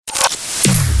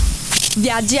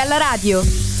Viaggi alla radio.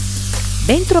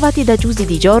 Bentrovati da Josie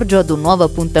Di Giorgio ad un nuovo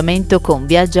appuntamento con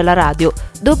Viaggi alla radio,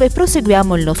 dove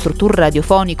proseguiamo il nostro tour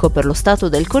radiofonico per lo stato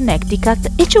del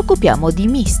Connecticut e ci occupiamo di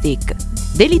Mystic.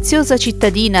 Deliziosa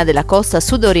cittadina della costa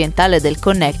sud-orientale del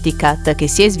Connecticut che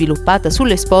si è sviluppata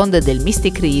sulle sponde del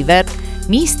Mystic River,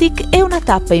 Mystic è una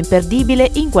tappa imperdibile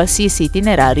in qualsiasi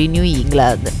itinerario in New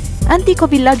England. Antico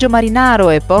villaggio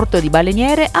marinaro e porto di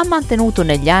baleniere, ha mantenuto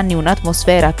negli anni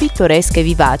un'atmosfera pittoresca e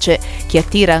vivace che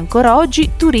attira ancora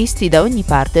oggi turisti da ogni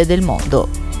parte del mondo.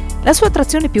 La sua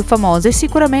attrazione più famosa è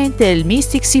sicuramente il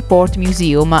Mystic Seaport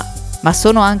Museum, ma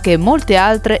sono anche molte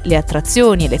altre le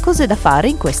attrazioni e le cose da fare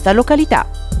in questa località.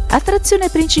 Attrazione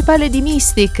principale di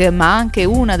Mystic, ma anche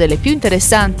una delle più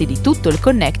interessanti di tutto il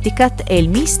Connecticut, è il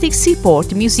Mystic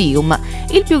Seaport Museum,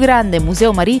 il più grande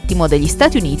museo marittimo degli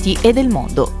Stati Uniti e del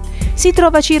mondo. Si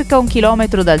trova a circa 1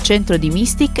 chilometro dal centro di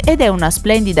Mystic ed è una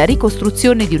splendida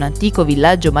ricostruzione di un antico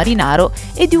villaggio marinaro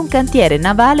e di un cantiere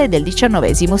navale del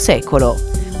XIX secolo.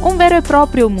 Un vero e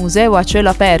proprio museo a cielo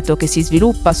aperto che si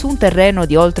sviluppa su un terreno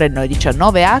di oltre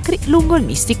 19 acri lungo il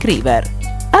Mystic River.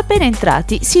 Appena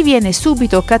entrati si viene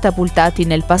subito catapultati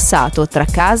nel passato tra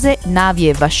case, navi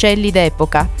e vascelli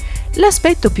d'epoca.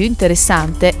 L'aspetto più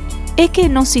interessante è che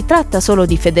non si tratta solo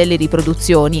di fedeli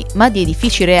riproduzioni, ma di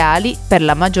edifici reali, per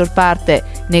la maggior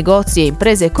parte negozi e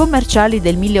imprese commerciali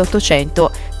del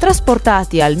 1800,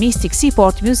 trasportati al Mystic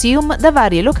Seaport Museum da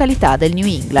varie località del New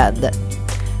England.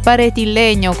 Pareti in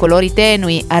legno, colori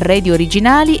tenui, arredi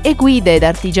originali e guide ed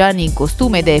artigiani in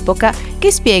costume d'epoca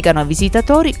che spiegano ai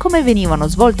visitatori come venivano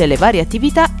svolte le varie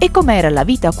attività e com'era la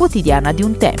vita quotidiana di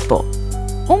un tempo.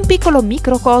 Un piccolo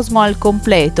microcosmo al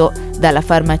completo, dalla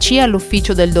farmacia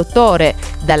all'ufficio del dottore,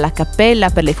 dalla cappella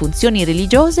per le funzioni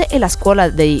religiose e la scuola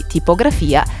di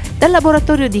tipografia, dal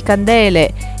laboratorio di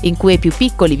candele, in cui ai più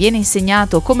piccoli viene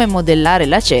insegnato come modellare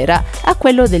la cera, a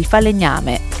quello del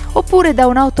falegname, oppure da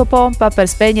un'autopompa per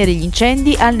spegnere gli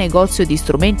incendi al negozio di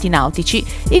strumenti nautici,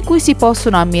 in cui si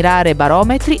possono ammirare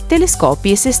barometri,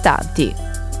 telescopi e sestanti.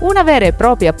 Una vera e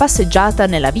propria passeggiata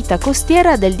nella vita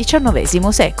costiera del XIX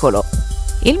secolo.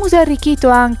 Il museo è arricchito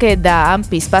anche da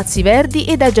ampi spazi verdi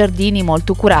e da giardini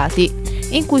molto curati,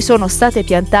 in cui sono state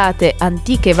piantate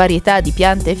antiche varietà di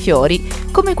piante e fiori,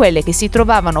 come quelle che si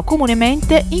trovavano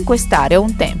comunemente in quest'area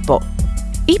un tempo.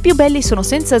 I più belli sono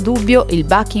senza dubbio il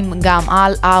Buckingham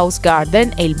House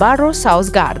Garden e il Burroughs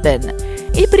House Garden.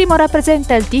 Il primo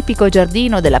rappresenta il tipico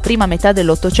giardino della prima metà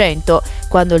dell'Ottocento,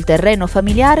 quando il terreno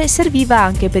familiare serviva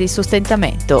anche per il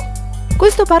sostentamento.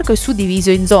 Questo parco è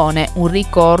suddiviso in zone, un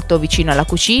ricco orto vicino alla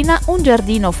cucina, un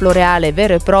giardino floreale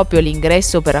vero e proprio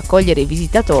all'ingresso per accogliere i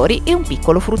visitatori e un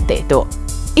piccolo frutteto.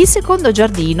 Il secondo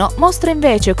giardino mostra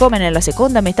invece come nella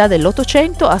seconda metà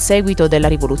dell'Ottocento, a seguito della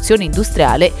rivoluzione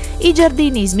industriale, i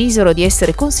giardini smisero di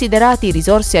essere considerati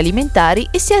risorse alimentari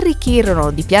e si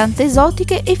arricchirono di piante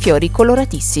esotiche e fiori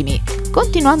coloratissimi.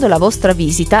 Continuando la vostra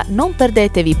visita, non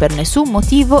perdetevi per nessun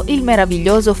motivo il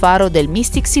meraviglioso faro del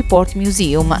Mystic Seaport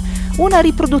Museum, una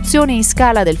riproduzione in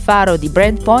scala del faro di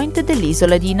Brent Point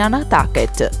dell'isola di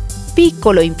Nantucket.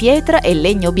 Piccolo in pietra e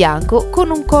legno bianco con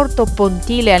un corto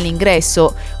pontile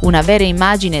all'ingresso, una vera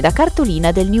immagine da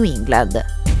cartolina del New England.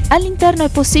 All'interno è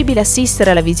possibile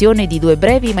assistere alla visione di 2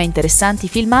 brevi ma interessanti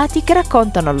filmati che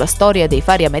raccontano la storia dei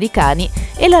fari americani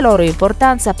e la loro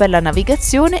importanza per la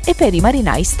navigazione e per i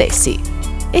marinai stessi.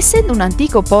 Essendo un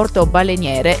antico porto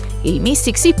baleniere, il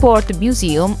Mystic Seaport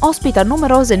Museum ospita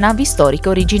numerose navi storiche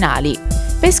originali.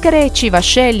 Pescherecci,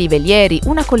 vascelli, velieri,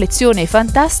 una collezione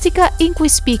fantastica in cui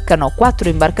spiccano 4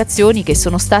 imbarcazioni che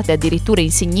sono state addirittura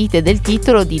insignite del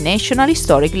titolo di National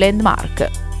Historic Landmark.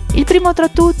 Il primo tra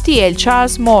tutti è il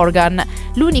Charles Morgan,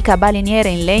 l'unica baleniera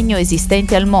in legno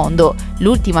esistente al mondo,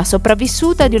 l'ultima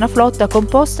sopravvissuta di una flotta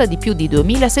composta di più di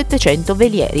 2700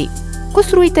 velieri.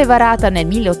 Costruita e varata nel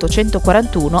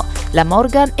 1841, la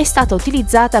Morgan è stata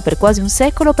utilizzata per quasi un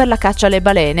secolo per la caccia alle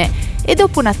balene e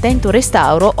dopo un attento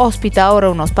restauro ospita ora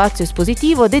uno spazio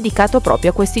espositivo dedicato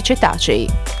proprio a questi cetacei.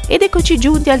 Ed eccoci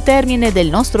giunti al termine del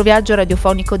nostro viaggio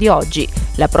radiofonico di oggi.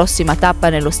 La prossima tappa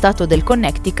nello stato del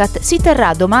Connecticut si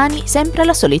terrà domani sempre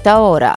alla solita ora.